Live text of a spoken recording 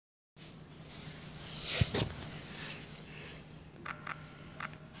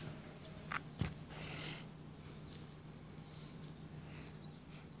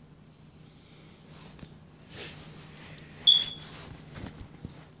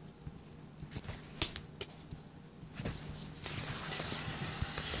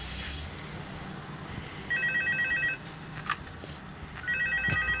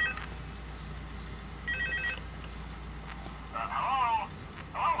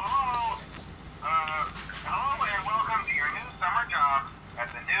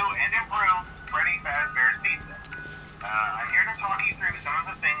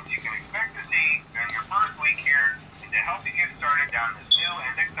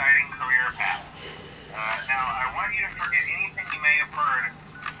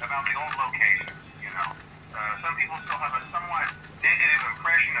about the old location, you know. Some people still have a somewhat negative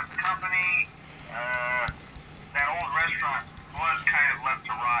impression of the company. That old restaurant was kind of left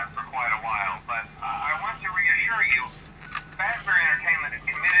to rot for quite a while, but I want to reassure you, Fazbear Entertainment is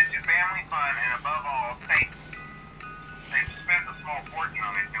committed to family fun and above all, safety. They've spent a small fortune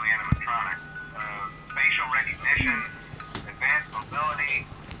on these new animatronics. Facial recognition, advanced mobility,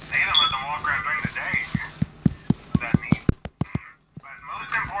 they even let them walk around during the day. What's that mean? But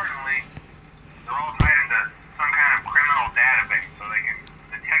most importantly, they're all tied into some kind of criminal database so they can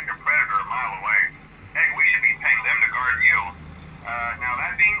detect a predator a mile away. Heck, we should be paying them to guard you. Now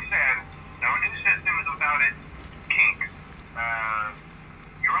that being said, no new system is without its kinks.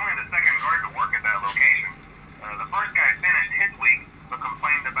 You're only the second guard to work at that location. The first guy finished his week but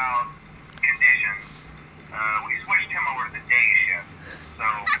complained about conditions. We switched him over to the day shift. So,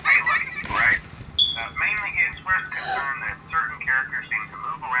 hey, look, right? Mainly he expressed concern that certain characters seem to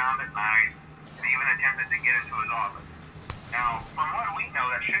move around at night and even attempted to get into his office. Now, from what we know,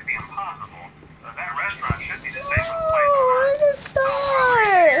 that should be impossible. That restaurant should be the safest place on Earth. The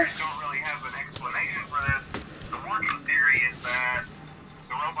star! Don't really have an explanation for this. The working theory is that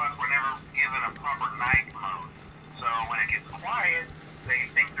the robots were never given a proper night mode. So when it gets quiet, they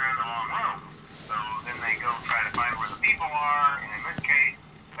think they're in the wrong room. So then they go try to find where the people are, and in this case,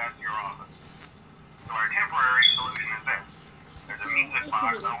 that's your office. So our temporary solution is this. There's a music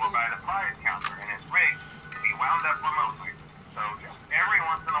box over by the prize counter, and it's rigged to be wound up remotely. So just every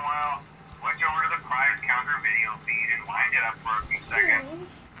once in a while, switch over to the prize counter video feed and wind it up for a few seconds.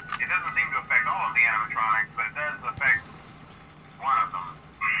 It doesn't seem to affect all of the animatronics, but it does affect one of them.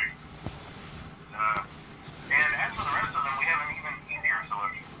 And as for the rest of them, we have an even easier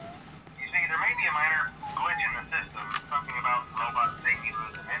solution. You see, there may be a minor glitch in the system, something about the robot saying he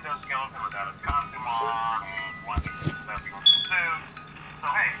was an endoskeleton without his costume on, and wanting to stuff from the suit. So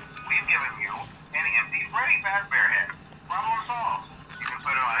hey, we've given you an empty Freddy Fazbear head. Problem solved. You can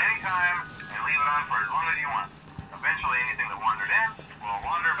put it on any time and leave it on for as long as you want. Eventually, anything that wandered in will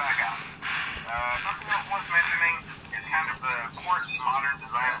wander back out. Something else worth mentioning is kind of the quartz modern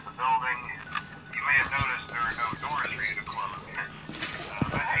design of the building. You may have noticed there are no doors for you to close.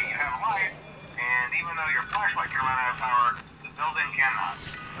 But hey, you have light, and even though your flashlight can run out of power, the building cannot.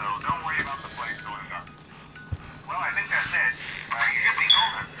 So don't worry about the place going dark. Well, I think that's it. You should be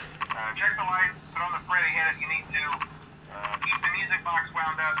golden. Check the light, put on the Freddy head if you need to. Keep the music box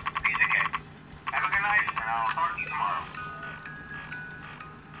wound up. Piece of cake. Have a good night, and I'll talk to you tomorrow.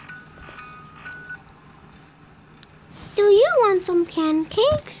 Do you want some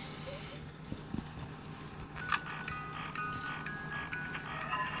pancakes?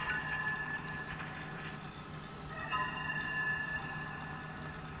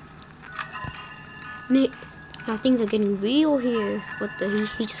 Nick, now things are getting real here. What the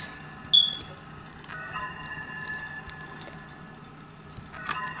he just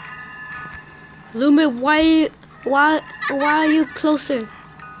Lumi, why are you closer?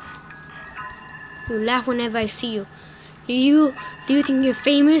 You laugh whenever I see you. Do you think you're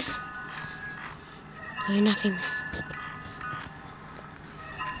famous? No, you're not famous.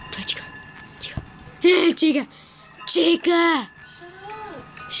 Chica!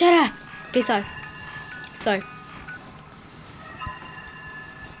 Shut up! Okay, sorry.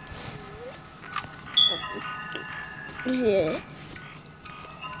 Yeah.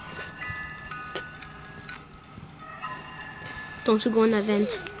 Don't you go in that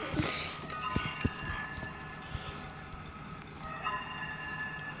vent.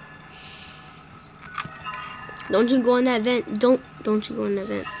 Don't you go in that vent. Don't you go in that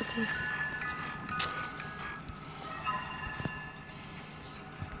vent. Okay.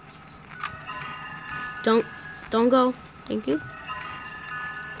 Don't go. Thank you.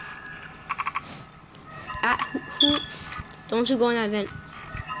 Who? Don't you go in that vent.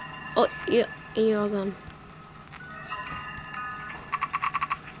 Oh, yeah, and you're all gone.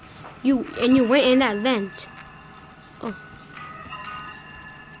 You went in that vent. Oh.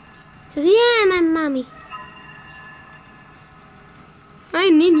 Says, yeah, my mommy. Hi,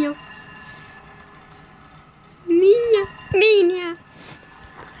 Niño. Niña.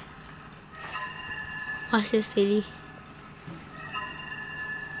 Watch this, city.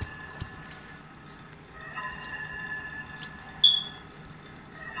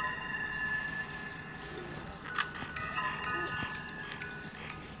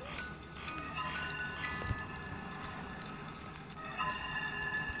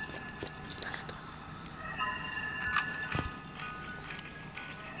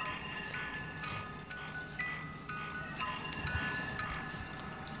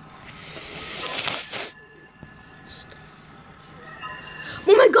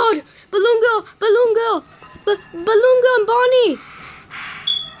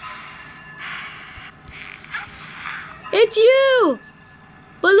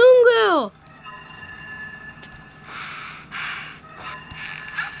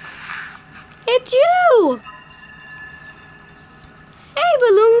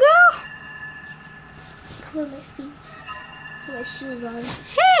 she was on.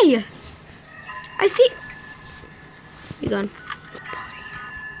 Hey! I see. You gone?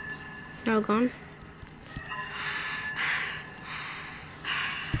 Now gone.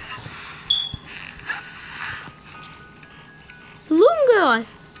 Balloon girl.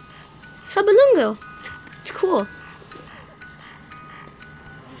 It's a balloon girl. It's cool.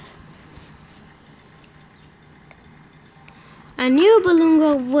 I knew balloon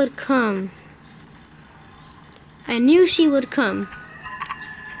girl would come. I knew she would come.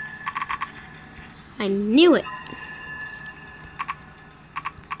 I knew it.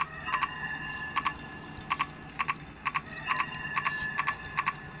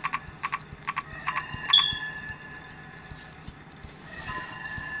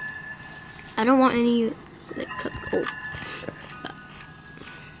 I don't want any like cook. Oh.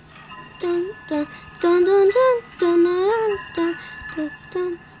 Dun dun dun dun dun dun dun dun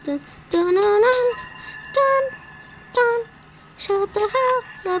dun dun dun dun dun dun. Shut the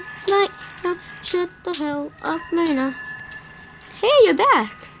hell up right now. Shut the hell up right now. Hey, you're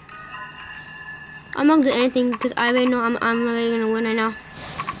back. I'm not doing anything because I already know I'm already gonna win right now.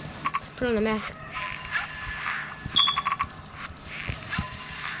 Let's put on the mask.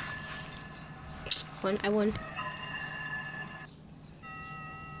 I won.